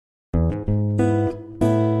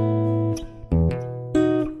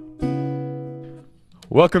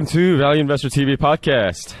Welcome to Value Investor TV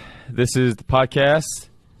podcast. This is the podcast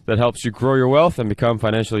that helps you grow your wealth and become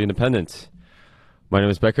financially independent. My name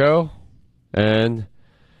is Becco, and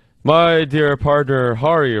my dear partner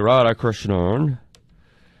Hari Radhakrishnan.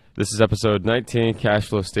 This is episode 19, Cash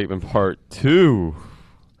Flow Statement Part 2.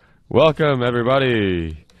 Welcome,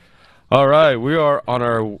 everybody. All right, we are on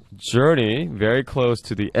our journey, very close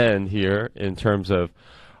to the end here in terms of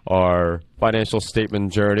our financial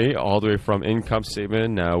statement journey, all the way from income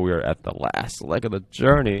statement. Now we are at the last leg of the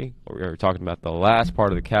journey. We are talking about the last part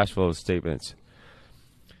of the cash flow statements.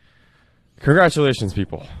 Congratulations,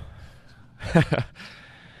 people.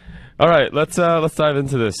 All right, let's dive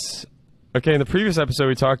into this. Okay, in the previous episode,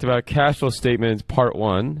 we talked about cash flow statements part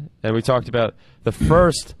 1, and we talked about the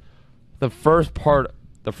first part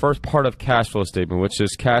of cash flow statement, which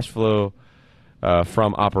is cash flow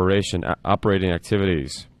from operating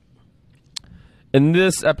activities. In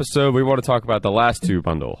this episode, we want to talk about the last two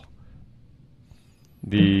bundle.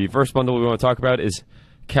 The first bundle we want to talk about is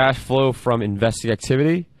cash flow from investing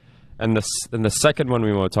activity, and the second one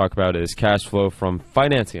we want to talk about is cash flow from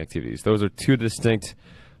financing activities. Those are two distinct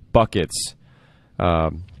buckets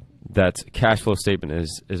that cash flow statement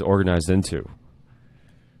is organized into.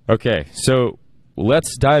 Okay, so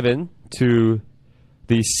let's dive into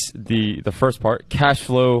the first part, cash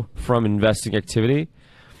flow from investing activity.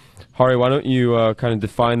 Hari, why don't you kind of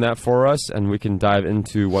define that for us, and we can dive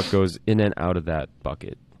into what goes in and out of that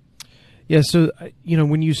bucket. Yeah, so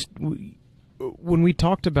when we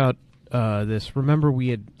talked about this, remember we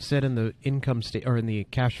had said in the income state or in the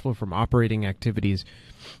cash flow from operating activities,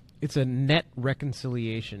 it's a net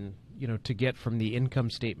reconciliation, to get from the income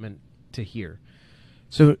statement to here.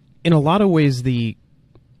 So in a lot of ways, the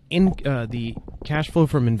cash flow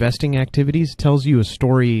from investing activities tells you a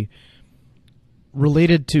story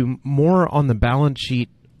related to more on the balance sheet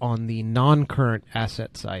on the non-current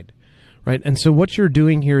asset side, right? And so what you're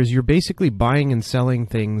doing here is you're basically buying and selling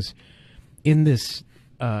things in this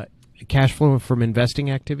cash flow from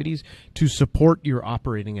investing activities to support your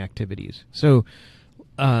operating activities. So,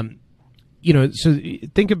 so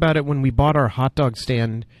think about it. When we bought our hot dog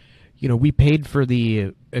stand, we paid for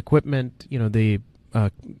the equipment, the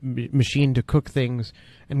machine to cook things,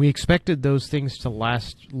 and we expected those things to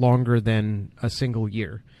last longer than a single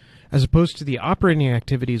year, as opposed to the operating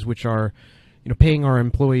activities, which are, paying our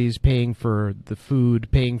employees, paying for the food,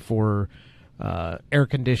 paying for air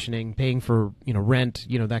conditioning, paying for rent,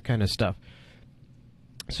 that kind of stuff.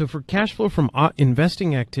 So for cash flow from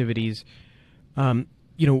investing activities, what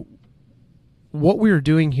we're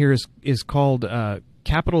doing here is called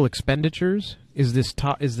capital expenditures. Is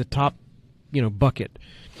the top bucket.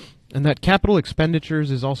 And that capital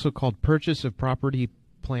expenditures is also called purchase of property,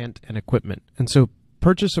 plant, and equipment. And so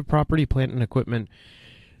purchase of property, plant, and equipment,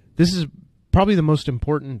 this is probably the most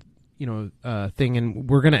important, thing, and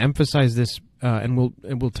we're going to emphasize this, and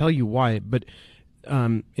we'll tell you why, but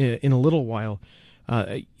in a little while,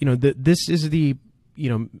 this is the,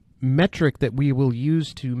 metric that we will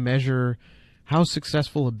use to measure how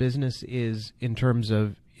successful a business is in terms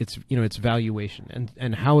of its valuation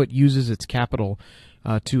and how it uses its capital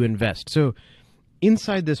to invest. So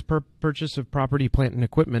inside this purchase of property, plant, and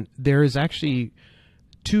equipment, there is actually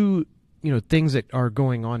two things that are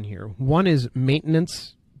going on here. One is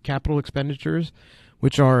maintenance capital expenditures,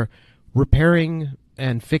 which are repairing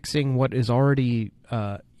and fixing what is already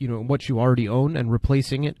what you already own and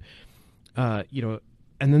replacing it. And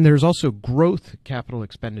then there's also growth capital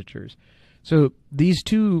expenditures. So these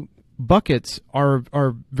two buckets are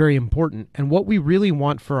very important, and what we really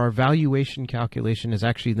want for our valuation calculation is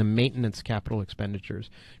actually the maintenance capital expenditures,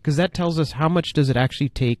 because that tells us how much does it actually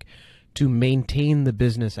take to maintain the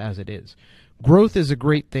business as it is. Growth is a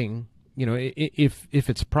great thing, if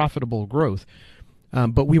it's profitable growth,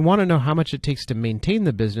 but we want to know how much it takes to maintain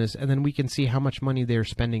the business, and then we can see how much money they're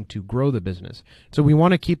spending to grow the business. So we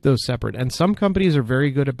want to keep those separate, and some companies are very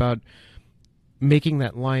good about making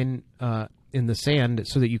that line in the sand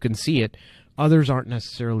so that you can see it. Others aren't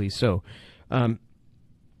necessarily so.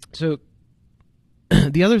 So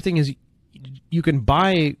the other thing is you can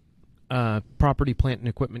buy property, plant, and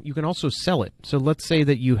equipment. You can also sell it. So let's say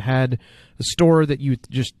that you had a store that you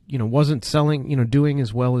just wasn't selling, doing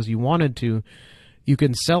as well as you wanted to. You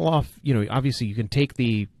can sell off, obviously you can take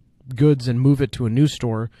the goods and move it to a new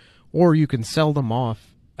store, or you can sell them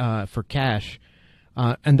off for cash.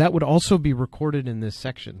 And that would also be recorded in this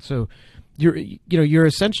section. So you're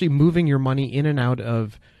essentially moving your money in and out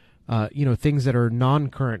of things that are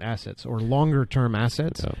non-current assets or longer-term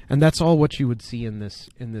assets, and that's all what you would see in this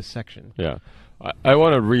section. Yeah, I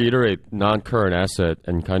want to reiterate non-current asset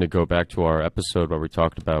and kind of go back to our episode where we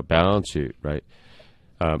talked about balance sheet, right?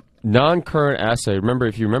 Non-current asset.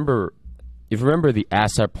 If you remember the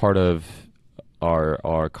asset part of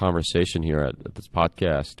our conversation here at this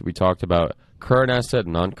podcast, we talked about current asset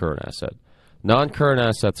and non-current asset. Non-current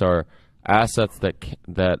assets are assets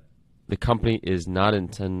that the company is not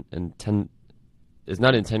intending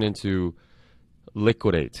to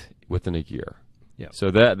liquidate within a year. Yeah.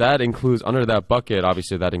 So that includes, under that bucket,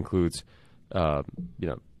 obviously that includes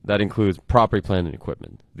that includes property, plant, and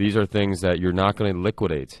equipment. These are things that you're not going to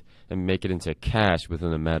liquidate and make it into cash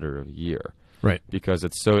within a matter of a year. Right. Because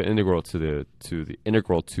it's so integral to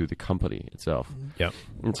the company itself. Yeah.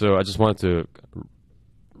 And so I just wanted to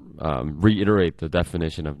reiterate the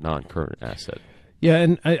definition of non-current asset. Yeah,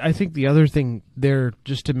 and I think the other thing there,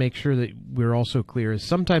 just to make sure that we're also clear, is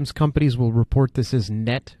sometimes companies will report this as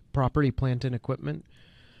net property, plant, and equipment,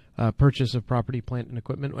 purchase of property, plant, and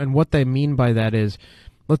equipment. And what they mean by that is,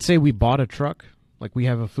 let's say we bought a truck, like we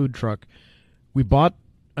have a food truck. We bought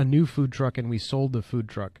a new food truck and we sold the food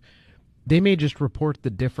truck. They may just report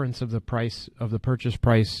the difference of the price of the purchase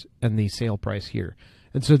price and the sale price here.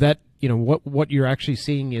 And so that, what you're actually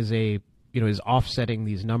seeing is is offsetting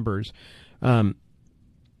these numbers.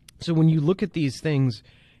 So when you look at these things,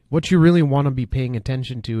 what you really want to be paying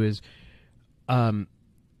attention to is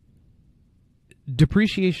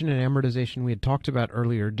depreciation and amortization. We had talked about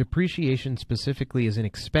earlier. Depreciation specifically is an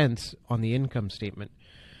expense on the income statement.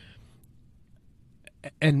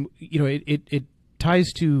 And, it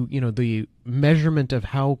ties to, the measurement of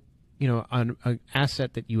how, an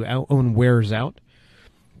asset that you own wears out.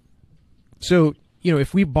 So,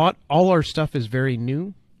 if we bought all our stuff is very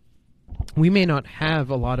new, we may not have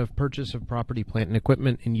a lot of purchase of property, plant, and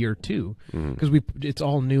equipment in year 2 because it's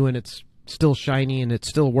all new and it's still shiny and it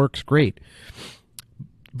still works great.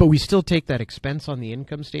 But we still take that expense on the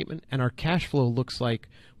income statement, and our cash flow looks like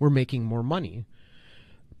we're making more money.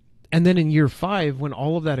 And then in year 5, when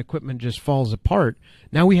all of that equipment just falls apart,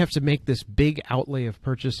 now we have to make this big outlay of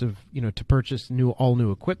purchase of, to purchase all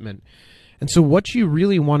new equipment. And so what you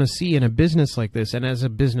really want to see in a business like this, and as a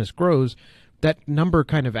business grows, that number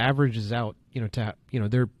kind of averages out,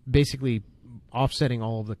 they're basically offsetting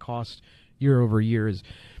all of the cost year over year.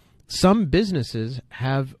 Some businesses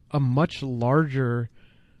have a much larger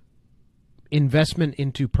investment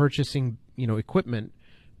into purchasing, equipment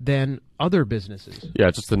than other businesses. Yeah,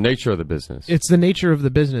 just the nature of the business. It's the nature of the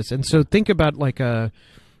business. And so think about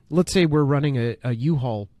let's say we're running a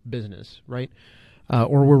U-Haul business, right?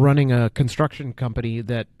 Or we're running a construction company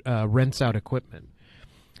that rents out equipment.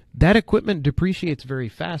 That equipment depreciates very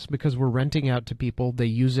fast because we're renting out to people, they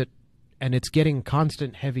use it, and it's getting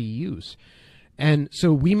constant heavy use. And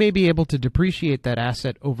so we may be able to depreciate that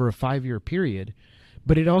asset over a 5-year period,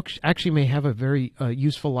 but it actually may have a very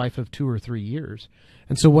useful life of 2 or 3 years.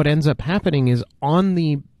 And so what ends up happening is on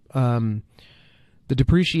the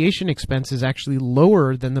depreciation expense is actually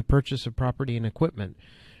lower than the purchase of property and equipment.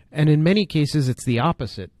 And in many cases, it's the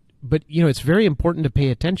opposite. But, it's very important to pay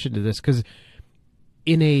attention to this because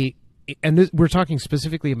we're talking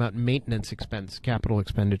specifically about maintenance expense, capital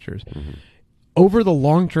expenditures. Mm-hmm. Over the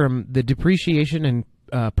long term, the depreciation and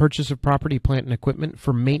purchase of property, plant, and equipment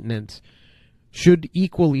for maintenance should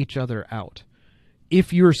equal each other out.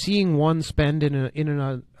 If you're seeing one spend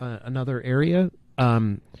in another area,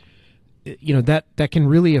 that can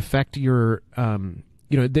really affect your,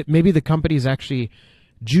 that maybe the company is actually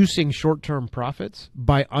juicing short-term profits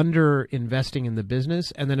by under-investing in the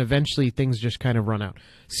business, and then eventually things just kind of run out.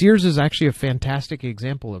 Sears is actually a fantastic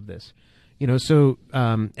example of this. So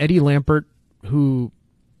Eddie Lampert, who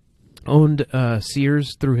owned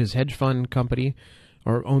Sears through his hedge fund company,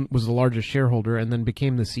 was the largest shareholder, and then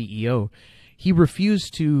became the CEO. He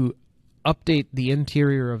refused to update the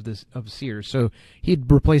interior of Sears. So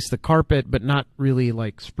he'd replace the carpet, but not really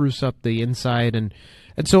spruce up the inside, and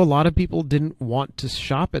so a lot of people didn't want to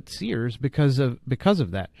shop at Sears because of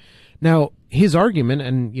that. Now his argument,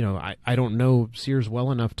 and I don't know Sears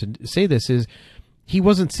well enough to say this, is he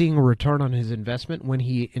wasn't seeing a return on his investment when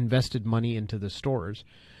he invested money into the stores,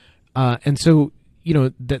 and so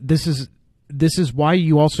that this is why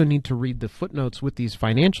you also need to read the footnotes with these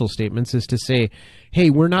financial statements, is to say,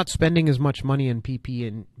 hey, we're not spending as much money in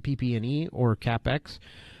PP&E or CapEx.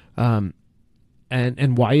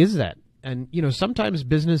 And why is that? And, sometimes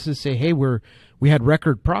businesses say, hey, we had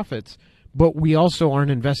record profits, but we also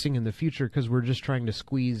aren't investing in the future because we're just trying to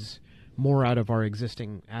squeeze more out of our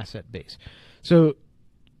existing asset base. So,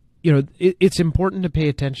 it's important to pay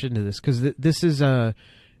attention to this because this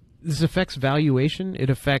affects valuation. It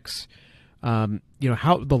affects how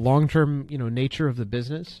the long-term, nature of the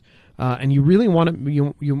business, and you really want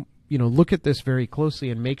to, look at this very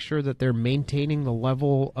closely and make sure that they're maintaining the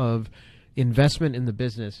level of, investment in the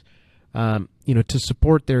business, to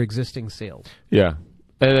support their existing sales. Yeah,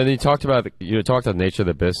 and then you talked about the nature of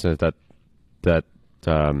the business that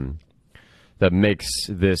makes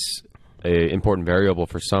this a important variable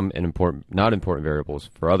for some and not important variables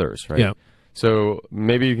for others, right? Yeah. So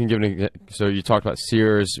maybe you can give so you talked about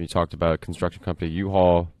Sears, you talked about a construction company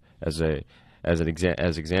U-Haul as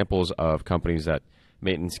examples of companies that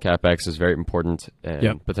maintenance CapEx is very important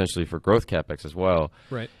and potentially for growth CapEx as well.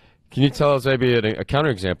 Right. Can you tell us maybe a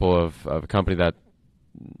counterexample of a company that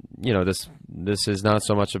this is not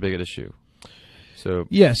so much a big issue? So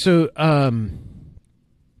yeah, so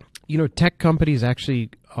tech companies actually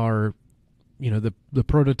are the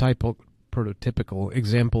prototypical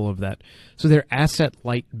example of that. So they're asset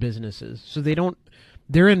light businesses. So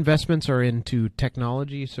their investments are into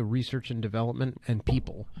technology, so research and development and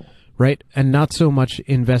people, right? And not so much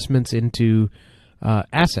investments into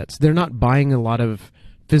assets. They're not buying a lot of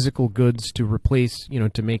physical goods to replace,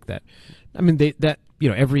 to make that. I mean,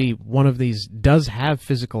 every one of these does have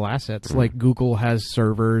physical assets, like Google has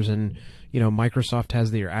servers and, Microsoft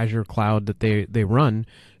has their Azure cloud that they run,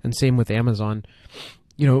 and same with Amazon.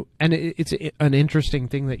 And it's an interesting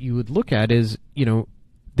thing that you would look at is,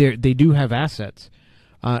 they do have assets.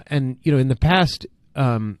 And, in the past,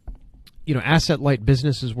 asset-light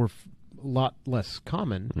businesses were a lot less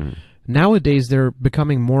common. Nowadays, they're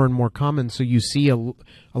becoming more and more common. So you see a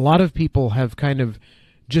lot of people have kind of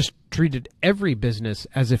just treated every business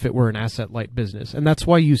as if it were an asset-light business. And that's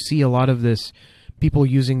why you see a lot of this, people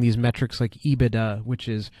using these metrics like EBITDA, which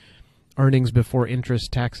is earnings before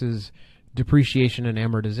interest, taxes, depreciation, and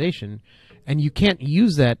amortization. And you can't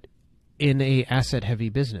use that in a asset-heavy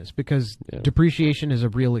business because depreciation is a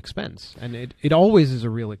real expense, and it always is a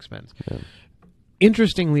real expense. Yeah.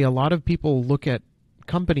 Interestingly, a lot of people look at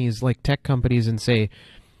companies like tech companies and say,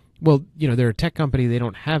 well, they're a tech company, they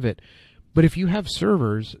don't have it. But if you have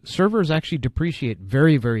servers actually depreciate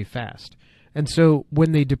very, very fast. And so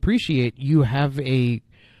when they depreciate, you have you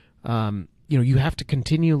have to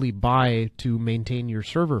continually buy to maintain your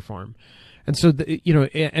server farm. And so,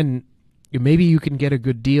 and maybe you can get a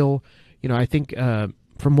good deal. I think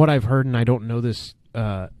from what I've heard, and I don't know this,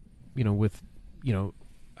 with,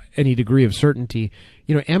 any degree of certainty,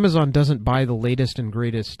 Amazon doesn't buy the latest and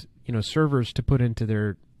greatest, servers to put into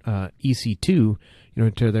their EC2,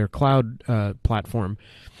 to their cloud platform.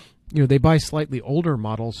 They buy slightly older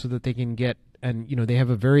models so that they can get, and, they have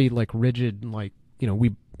a very rigid,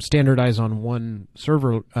 we standardize on one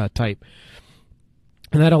server type.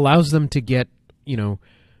 And that allows them to get,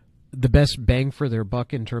 the best bang for their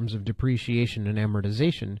buck in terms of depreciation and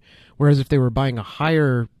amortization. Whereas if they were buying a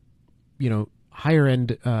higher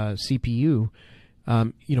end CPU,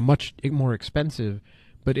 much more expensive,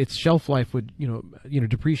 but its shelf life would,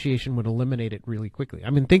 depreciation would eliminate it really quickly. I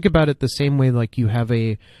mean, think about it the same way like you have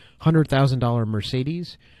a $100,000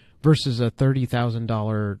 Mercedes versus a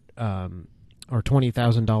 $30,000 or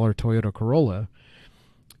 $20,000 Toyota Corolla.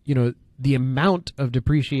 The amount of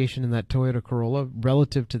depreciation in that Toyota Corolla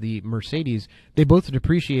relative to the Mercedes, they both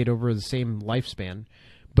depreciate over the same lifespan,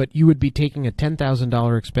 but you would be taking a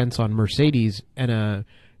 $10,000 expense on Mercedes and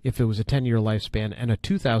if it was a 10-year lifespan, and a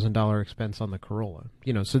 $2,000 expense on the Corolla.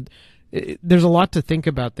 So there's a lot to think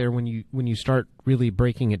about there when you start really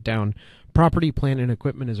breaking it down. Property, plant, and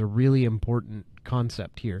equipment is a really important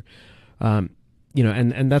concept here. And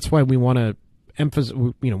that's why we want to emphasize,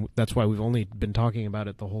 that's why we've only been talking about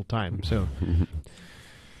it the whole time. So,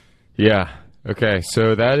 yeah. Okay.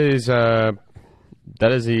 So that is a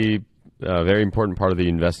very important part of the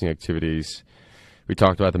investing activities. We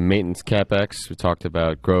talked about the maintenance CapEx. We talked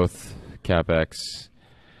about growth CapEx.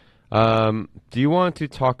 Do you want to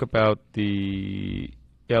talk about why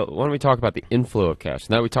don't we talk about the inflow of cash?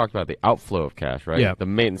 Now we talked about the outflow of cash, right? Yeah. The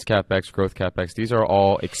maintenance CapEx, growth CapEx, these are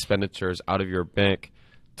all expenditures out of your bank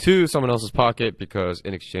to someone else's pocket because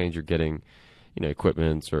in exchange you're getting,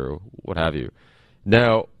 equipment or what have you.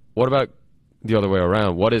 Now, what about the other way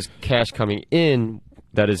around? What is cash coming in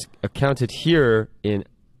that is accounted here in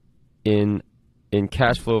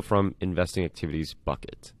cash flow from investing activities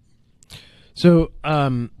bucket? So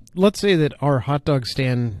let's say that our hot dog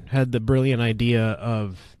stand had the brilliant idea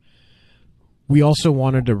of we also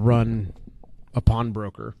wanted to run a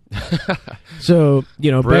pawnbroker. So,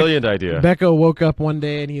 brilliant idea. Becco woke up one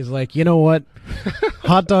day and he's like, you know what?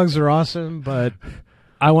 Hot dogs are awesome, but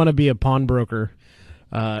I want to be a pawnbroker.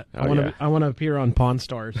 I want to appear on Pawn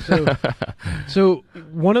Stars. So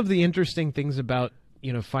one of the interesting things about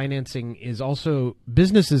financing is also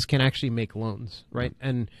businesses can actually make loans, right?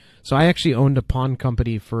 And so I actually owned a pawn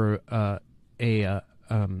company for a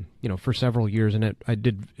for several years, and I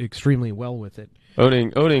did extremely well with it.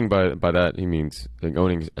 Owning by that he means like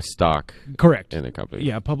owning a stock. Correct. In a company.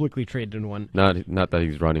 Yeah, publicly traded one. Not that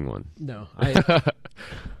he's running one. No,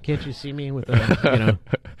 can't you see me with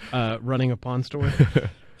running a pawn store?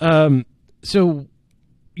 So,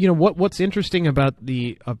 what's interesting about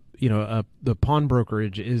the pawn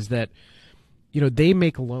brokerage is that they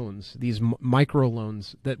make loans, these micro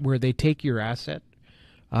loans where they take your asset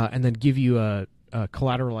and then give you a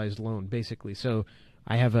collateralized loan, basically. So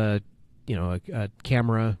I have a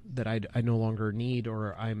camera that I no longer need,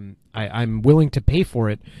 or I'm willing to pay for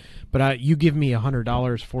it, but you give me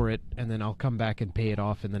 $100 for it, and then I'll come back and pay it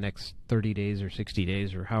off in the next 30 days or 60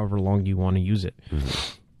 days or however long you want to use it.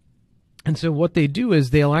 Mm-hmm. And so what they do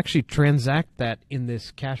is they'll actually transact that in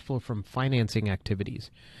this cash flow from financing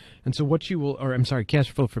activities. And so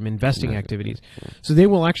cash flow from investing activities. So they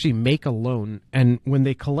will actually make a loan, and when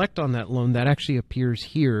they collect on that loan, that actually appears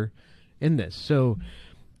here in this. So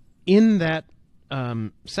in that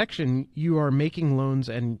section, you are making loans,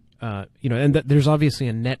 and there's obviously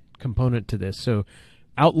a net component to this. So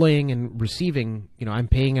outlaying and receiving, I'm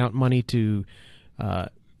paying out money to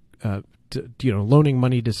loaning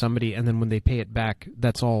money to somebody, and then when they pay it back,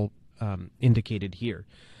 that's all indicated here.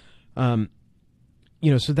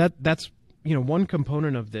 So that's one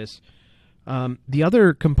component of this. The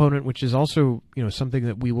other component, which is also something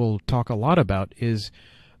that we will talk a lot about, is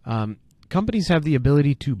companies have the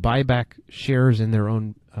ability to buy back shares in their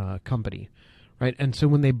own company, right? And so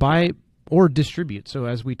when they buy or distribute, so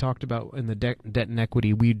as we talked about in the debt and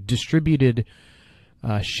equity, we distributed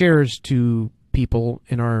shares to people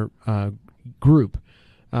in our group,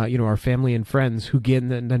 our family and friends, who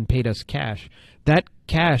then paid us cash. That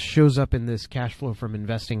cash shows up in this cash flow from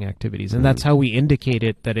investing activities, and that's how we indicate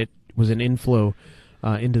it, that it was an inflow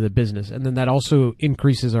into the business. And then that also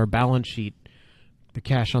increases our balance sheet, the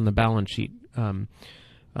cash on the balance sheet.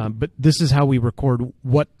 But this is how we record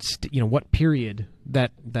what period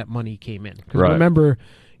that money came in. Because remember,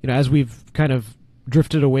 as we've kind of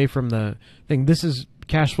drifted away from the thing, this is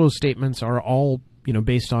cash flow statements are all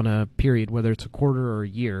based on a period, whether it's a quarter or a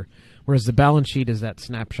year, whereas the balance sheet is that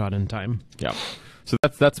snapshot in time. Yeah. So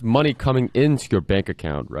that's money coming into your bank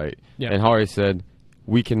account, right? Yeah. And Hari said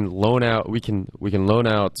we can loan out, we can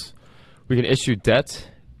issue debt,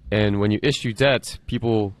 and when you issue debt,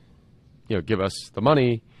 people give us the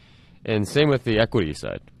money, and same with the equity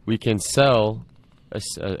side. We can sell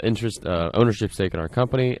ownership stake in our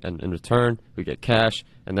company, and in return we get cash,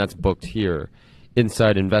 and that's booked here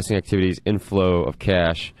inside investing activities, inflow of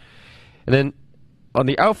cash. And then on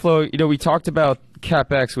the outflow, we talked about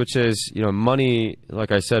CapEx, which is money,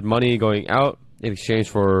 like I said, money going out in exchange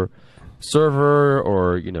for server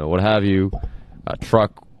or what have you, a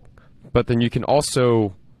truck. But then you can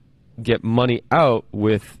also get money out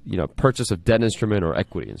with purchase of debt instrument or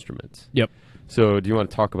equity instruments. Yep. So do you want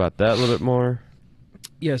to talk about that a little bit more?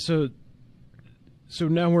 Yeah. So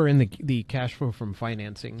now we're in the cash flow from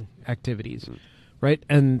financing activities, right?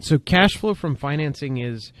 And so cash flow from financing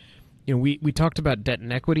is, we talked about debt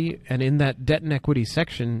and equity, and in that debt and equity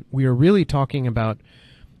section, we are really talking about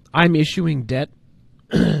I'm issuing debt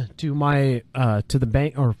to the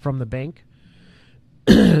bank or from the bank.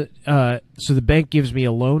 So the bank gives me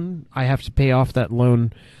a loan. I have to pay off that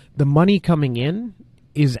loan. The money coming in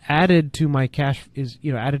is added to my cash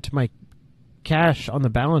on the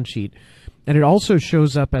balance sheet, and it also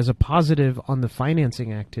shows up as a positive on the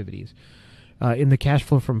financing activities. In the cash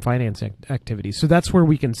flow from financing activities. So that's where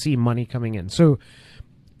we can see money coming in. So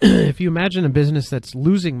if you imagine a business that's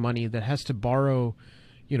losing money, that has to borrow,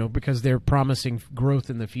 because they're promising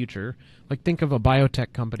growth in the future, like think of a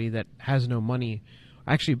biotech company that has no money.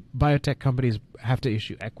 Actually, biotech companies have to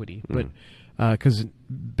issue equity, but because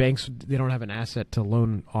banks, they don't have an asset to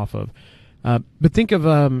loan off of. But think of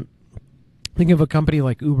a company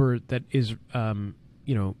like Uber that is,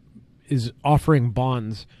 is offering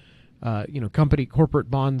bonds. Corporate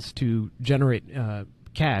bonds to generate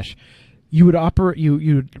cash. You would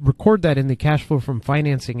record that in the cash flow from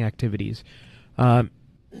financing activities. And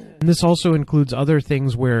this also includes other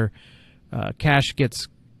things where cash gets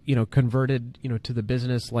converted to the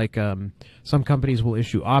business. Like some companies will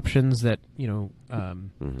issue options that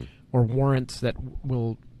or warrants that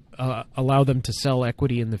will allow them to sell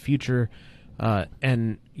equity in the future.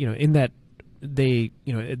 And in that,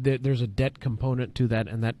 there's a debt component to that,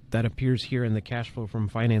 and that appears here in the cash flow from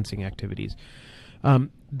financing activities.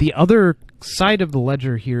 The other side of the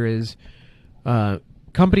ledger here is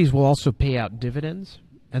companies will also pay out dividends,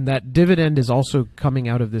 and that dividend is also coming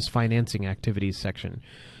out of this financing activities section.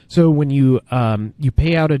 So when you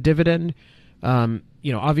pay out a dividend,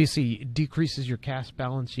 Obviously it decreases your cash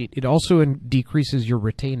balance sheet. It also decreases your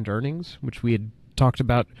retained earnings, which we had talked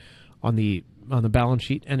about on the balance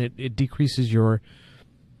sheet, and it decreases your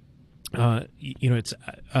it's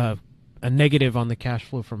a negative on the cash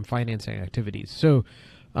flow from financing activities. So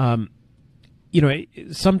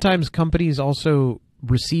sometimes companies also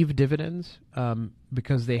receive dividends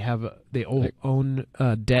because they own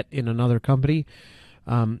debt in another company.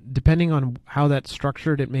 Depending on how that's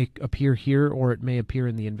structured, it may appear here or it may appear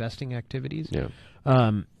in the investing activities. Yeah.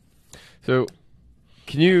 So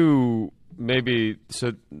can you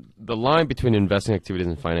so the line between investing activities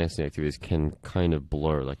and financing activities can kind of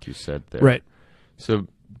blur, like you said there. Right. So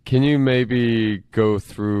can you maybe go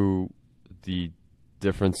through the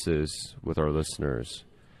differences with our listeners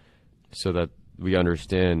so that we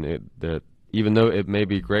understand that even though it may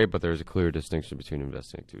be great, but there's a clear distinction between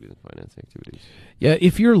investing activities and financing activities? Yeah,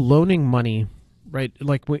 if you're loaning money, right,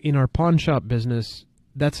 like in our pawn shop business,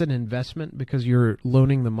 that's an investment because you're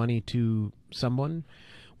loaning the money to someone.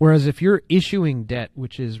 Whereas if you're issuing debt,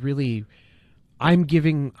 which is really, I'm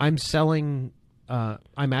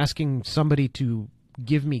asking somebody to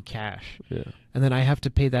give me cash, and then I have to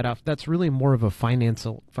pay that off. That's really more of a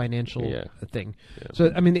financial thing. Yeah.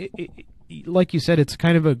 So I mean, like you said, it's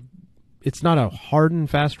kind of it's not a hard and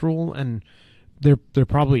fast rule, and there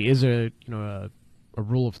probably is a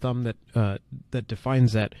rule of thumb that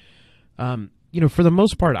defines that. For the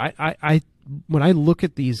most part, I when I look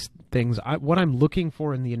at these things, what I'm looking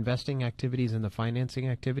for in the investing activities and the financing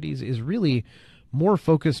activities is really more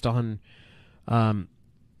focused on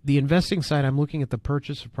the investing side. I'm looking at the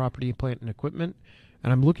purchase of property, plant, and equipment,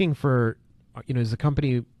 and I'm looking for, is the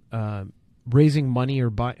company raising money or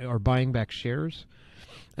buying back shares?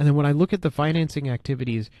 And then when I look at the financing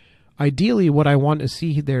activities, ideally what I want to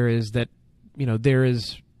see there is that, there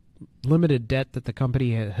is limited debt that the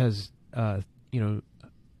company has,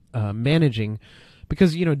 managing,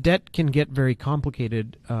 because, debt can get very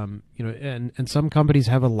complicated, and some companies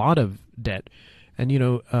have a lot of debt. And,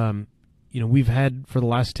 we've had for the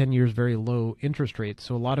last 10 years very low interest rates.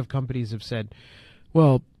 So a lot of companies have said,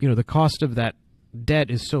 well, the cost of that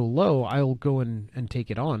debt is so low, I'll go and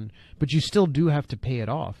take it on. But you still do have to pay it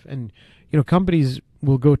off. And, companies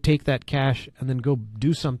will go take that cash and then go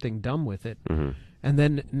do something dumb with it. Mm-hmm. And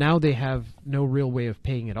then now they have no real way of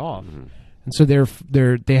paying it off. Mm-hmm. And so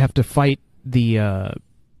they have to fight their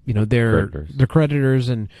creditors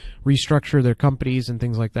and restructure their companies and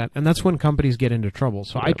things like that. And that's when companies get into trouble.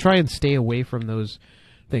 So I try and stay away from those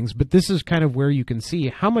things. But this is kind of where you can see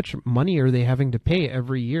how much money are they having to pay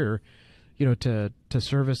every year, to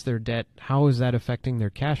service their debt. How is that affecting their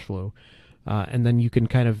cash flow? And then you can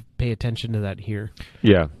kind of pay attention to that here.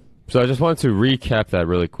 Yeah. So I just wanted to recap that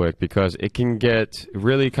really quick because it can get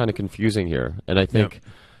really kind of confusing here. And I think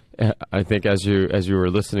as you were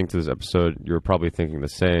listening to this episode, you were probably thinking the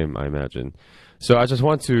same, I imagine. So I just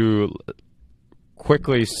want to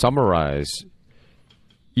quickly summarize.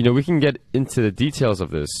 We can get into the details of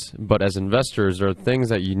this, but as investors, there are things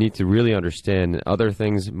that you need to really understand, and other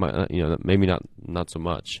things, maybe not so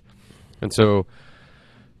much. And so,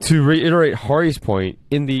 to reiterate Hari's point,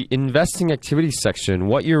 in the investing activities section,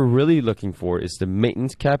 what you're really looking for is the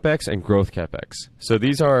maintenance capex and growth capex. So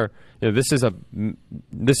these are, this is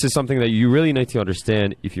something that you really need to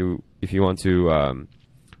understand if you want to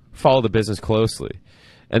follow the business closely.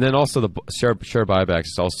 And then also the share buybacks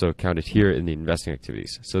is also counted here in the investing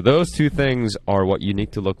activities. So those two things are what you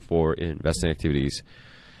need to look for in investing activities.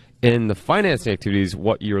 In the financing activities,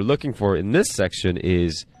 what you're looking for in this section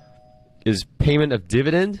is payment of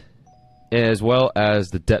dividend as well as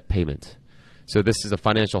the debt payment. So this is the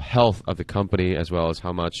financial health of the company as well as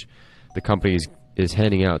how much the company is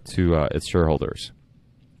handing out to its shareholders.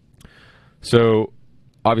 So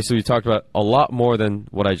obviously we talked about a lot more than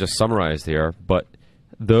what I just summarized here, but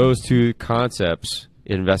those two concepts,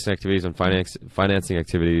 investing activities and financing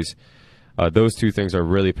activities, those two things are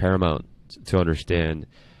really paramount to understand.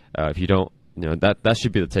 If you don't, that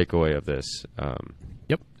should be the takeaway of this.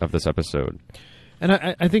 Of this episode. And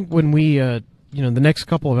I think when we, the next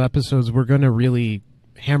couple of episodes, we're going to really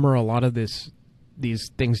hammer a lot of these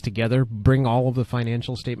things together, bring all of the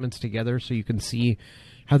financial statements together so you can see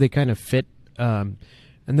how they kind of fit. And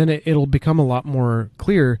then it'll become a lot more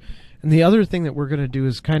clear. And the other thing that we're going to do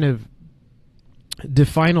is kind of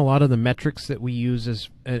define a lot of the metrics that we use as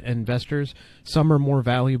investors. Some are more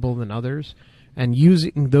valuable than others. And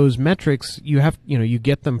using those metrics, you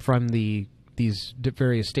get them from these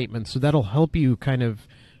various statements. So that'll help you kind of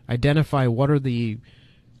identify what are the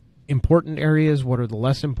important areas, what are the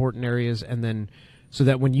less important areas, and then so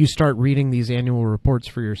that when you start reading these annual reports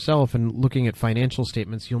for yourself and looking at financial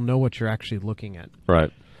statements, you'll know what you're actually looking at.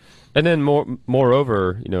 Right. And then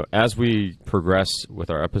moreover, as we progress with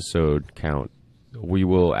our episode count, we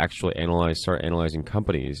will actually start analyzing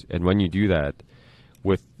companies. And when you do that,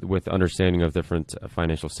 with understanding of different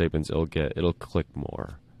financial statements, it'll click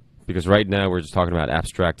more. Because right now we're just talking about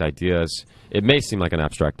abstract ideas. It may seem like an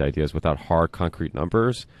abstract ideas without hard, concrete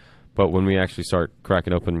numbers, but when we actually start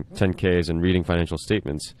cracking open 10Ks and reading financial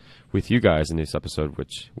statements with you guys in this episode,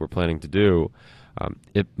 which we're planning to do,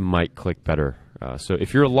 it might click better. So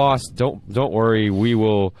if you're lost, don't worry. We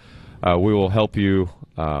will help you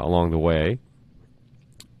along the way.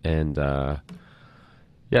 And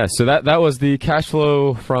yeah, so that was the cash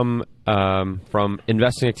flow from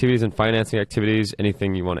investing activities and financing activities.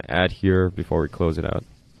 Anything you want to add here before we close it out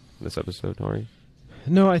in this episode, Nori?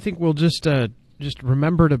 No, I think we'll just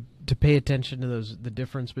remember to pay attention to the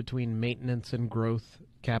difference between maintenance and growth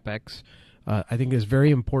CapEx. I think is very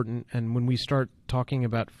important, and when we start talking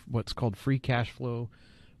about what's called free cash flow,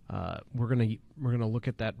 we're gonna look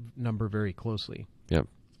at that number very closely. Yep.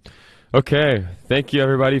 Okay, thank you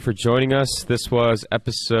everybody for joining us. This was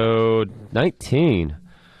episode 19.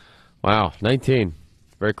 Wow, 19.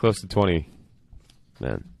 Very close to 20.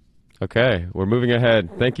 Man. Okay, we're moving ahead.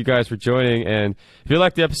 Thank you guys for joining, and if you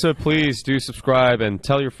liked the episode, please do subscribe and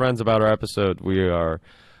tell your friends about our episode. We are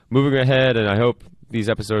moving ahead, and I hope these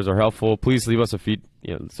episodes are helpful. Please leave us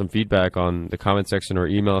some feedback on the comment section or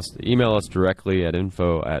email us directly at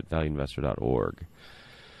info@valueinvestor.org.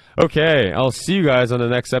 Okay, I'll see you guys on the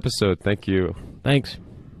next episode. Thank you. Thanks.